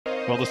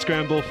Well, the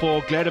scramble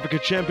for Glad Africa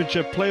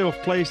Championship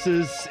playoff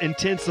places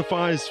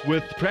intensifies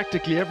with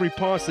practically every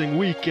passing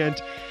week,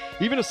 and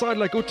even a side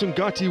like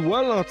Uthongathi,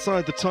 well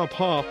outside the top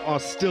half, are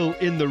still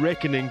in the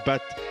reckoning,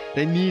 but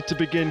they need to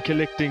begin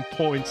collecting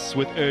points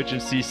with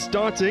urgency,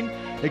 starting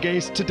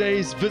against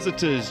today's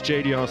visitors,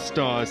 JDR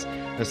Stars,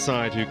 a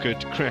side who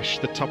could crash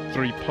the top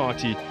three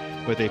party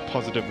with a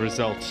positive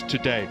result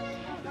today.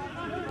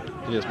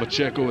 Yes,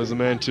 Macheko was the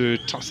man to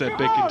toss that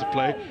back into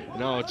play.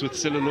 Now it's with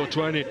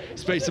Uthongathi.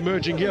 Space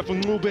emerging here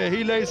from Ngube.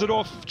 He lays it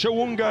off.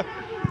 Chawunga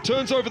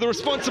turns over the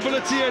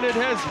responsibility, and it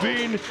has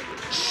been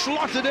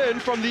slotted in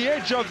from the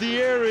edge of the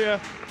area,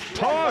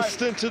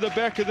 passed into the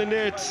back of the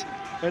net.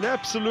 An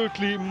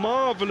absolutely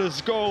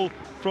marvelous goal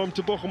from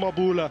Tebogo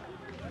Mabula.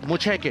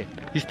 Mocheke,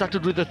 he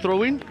started with the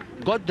throw-in,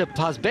 got the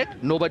pass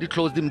back, nobody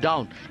closed him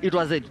down. It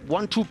was a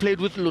 1-2 played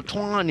with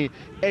Uthongathi,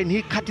 and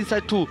he cut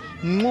inside to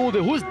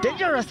Ngube, who's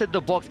dangerous at the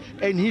box,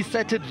 and he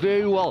set it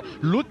very well.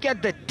 Look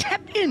at the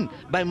tap-in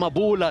by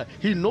Mabula.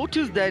 He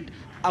noticed that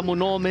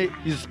Amonome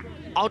is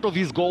out of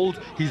his goals,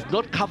 he's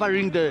not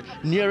covering the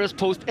nearest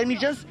post, and he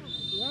just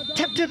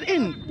tapped it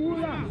in.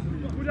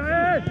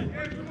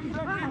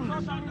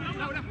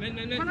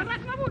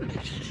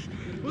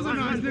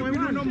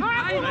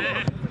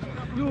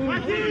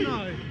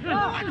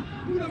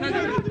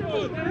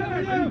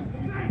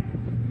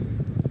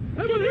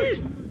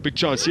 Big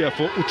chance here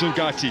for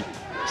Uthongathi.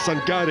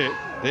 Sangare,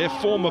 their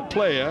former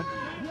player,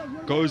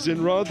 goes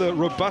in rather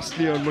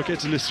robustly on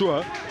Mokete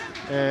Lesua,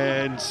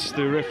 and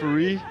the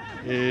referee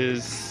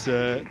is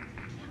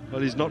well,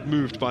 he's not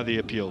moved by the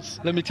appeals.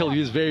 Let me tell you,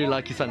 he's very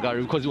lucky,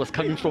 Sangare, because he was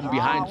coming from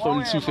behind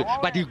for Sufi,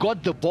 but he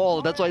got the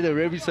ball. That's why the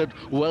referee said,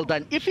 well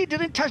done. If he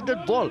didn't touch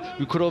that ball,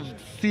 we could have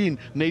seen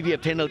maybe a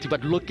penalty,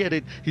 but look at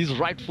it. His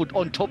right foot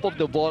on top of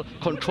the ball,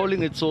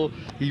 controlling it, so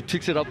he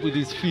picks it up with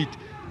his feet.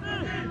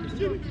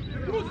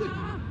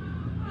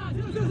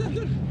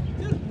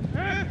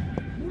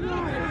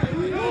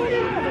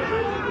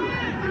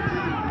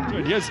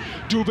 And yes,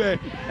 Dube,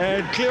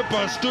 and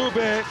Cleopas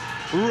Dube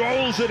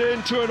rolls it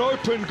into an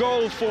open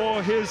goal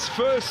for his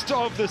first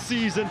of the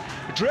season.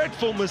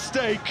 Dreadful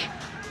mistake,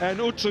 and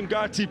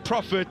Uthongathi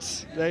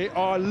profits. They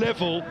are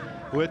level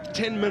with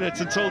 10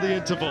 minutes until the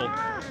interval.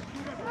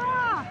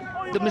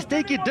 The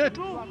mistake he did,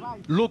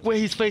 look where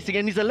he's facing,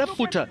 and he's a left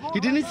footer. He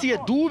didn't see a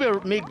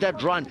Dube make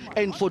that run,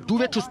 and for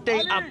Dube to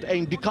stay up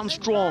and become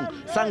strong.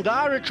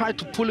 Sangare tried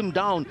to pull him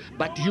down,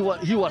 but he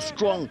was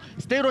strong.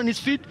 Stayed on his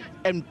feet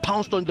and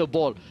pounced on the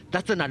ball.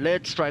 That's an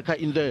alert striker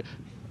in the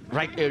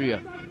right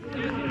area.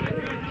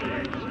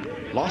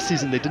 Last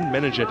season they didn't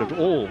manage it at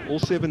all. All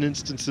 7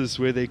 instances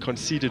where they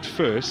conceded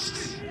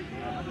first,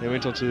 they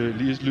went on to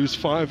lose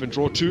 5 and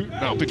draw 2.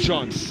 Now big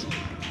chance.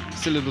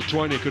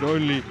 Uthongathi could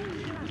only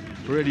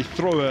really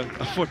throw a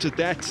foot at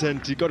that,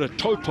 and he got a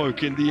toe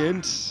poke in the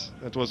end.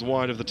 That was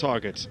wide of the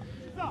target.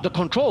 The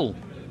control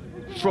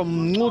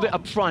from Ngube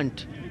up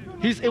front.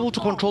 He's able to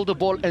control the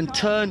ball and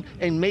turn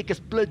and make a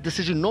split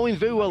decision, knowing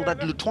very well that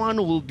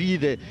Uthongathi will be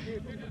the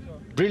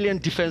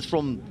brilliant defense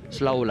from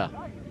Slaula.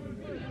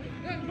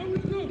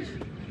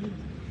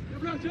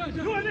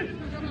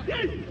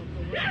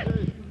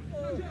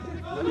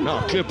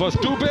 Now Cleopas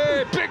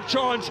Dube, big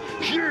chance,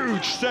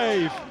 huge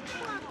save.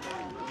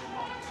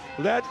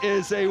 That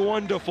is a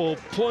wonderful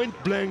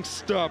point-blank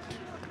stop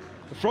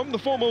from the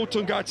former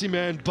Uthongathi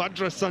man,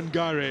 Badra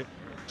Sangare,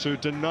 to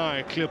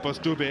deny Cleopas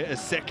Dube a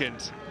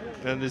second.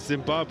 And the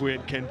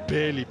Zimbabwean can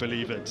barely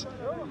believe it.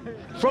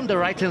 From the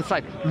right-hand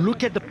side,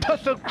 look at the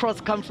perfect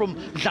cross come from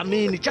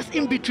Dlamini, just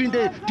in between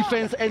the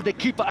defense and the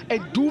keeper.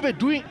 And Dube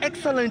doing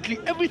excellently,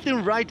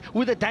 everything right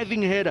with a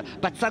diving header.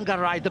 But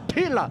Sangarai, the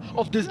pillar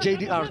of this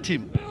JDR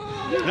team.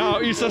 Now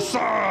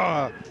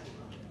Isasa,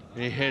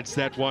 he heads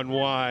that one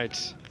wide.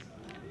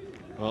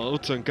 Well,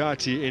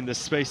 Uthongathi, in the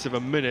space of a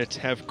minute,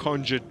 have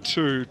conjured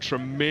 2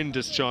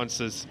 tremendous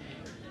chances.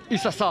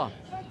 Isasa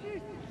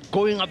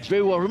going up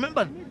very well.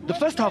 Remember, the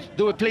first half,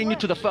 they were playing it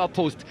to the far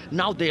post.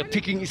 Now they are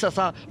picking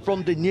Isasa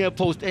from the near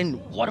post, and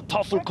what a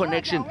powerful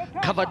connection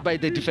covered by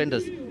the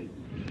defenders.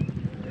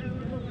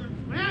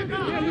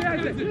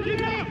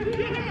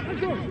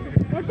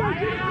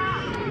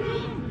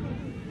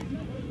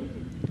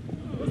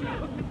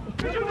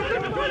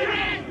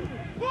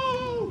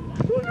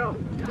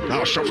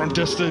 Now shot from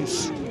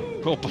distance.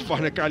 Oh,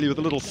 Bafana Kali with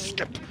a little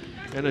skip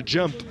and a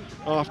jump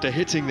after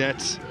hitting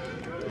that.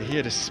 He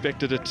had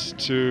expected it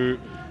to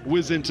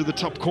whiz into the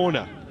top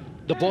corner.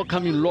 The ball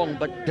coming long,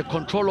 but the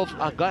control of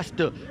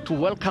Augusta to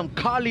welcome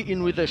Kali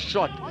in with a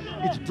shot.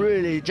 It's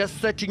brilliant, just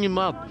setting him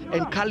up,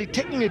 and Kali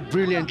taking it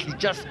brilliantly,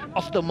 just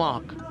off the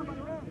mark.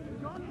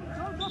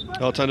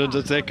 Altana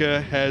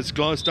Dzeka has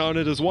glanced down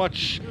at his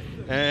watch,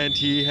 and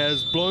he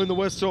has blown the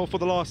whistle for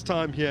the last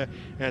time here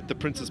at the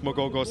Princess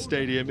Mogogo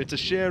Stadium. It's a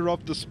share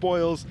of the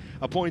spoils,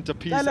 a point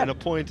apiece, and a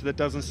point that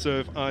doesn't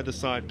serve either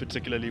side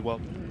particularly well.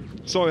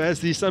 So as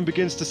the sun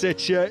begins to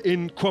set here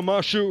in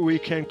KwaMashu, we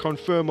can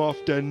confirm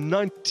after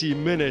 90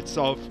 minutes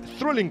of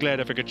thrilling Glad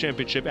Africa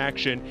Championship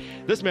action,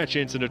 this match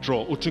ends in a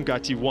draw.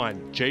 Uthongathi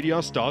 1,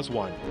 JDR Stars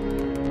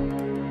 1.